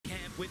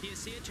with the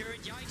Asir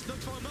turret. Yikes, look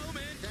for a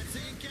moment. That's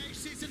the engage,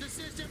 cease and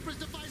desist. Emperor's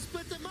Defiance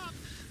split them up,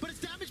 but it's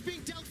damage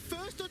being dealt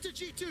first onto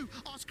G2.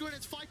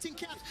 Oscarinin fighting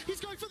caps.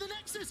 He's going for the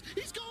Nexus.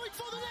 He's going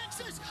for the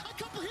Nexus. A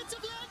couple hits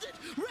have landed.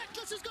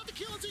 Reckless has got the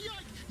kill onto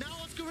Yike. Now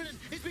Oscarinin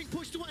is being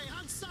pushed away.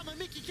 Hans Summer,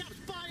 Mickey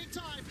Caps buying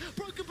time.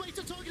 Broken Blades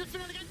are targeting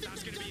Fnatic. I think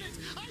they've done it.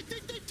 I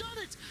think they've done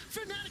it.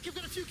 Fnatic have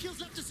got a few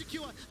kills left to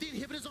secure. The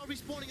inhibitors are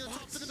respawning at the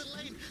top of the middle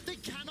lane. They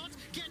cannot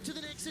get to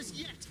the Nexus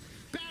yet.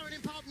 Baron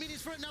impound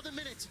minis for another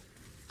minute.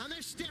 And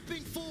they're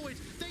stepping forward.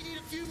 They need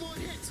a few more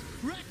hits.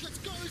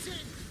 Reckless goes in.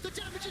 The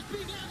damage is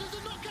being landed.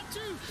 The knockup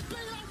too.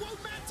 Bailout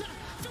won't matter.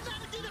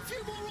 Fnatic need a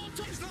few more on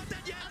top. It's not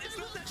that yet. And It's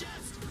they not will that yet.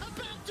 just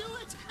about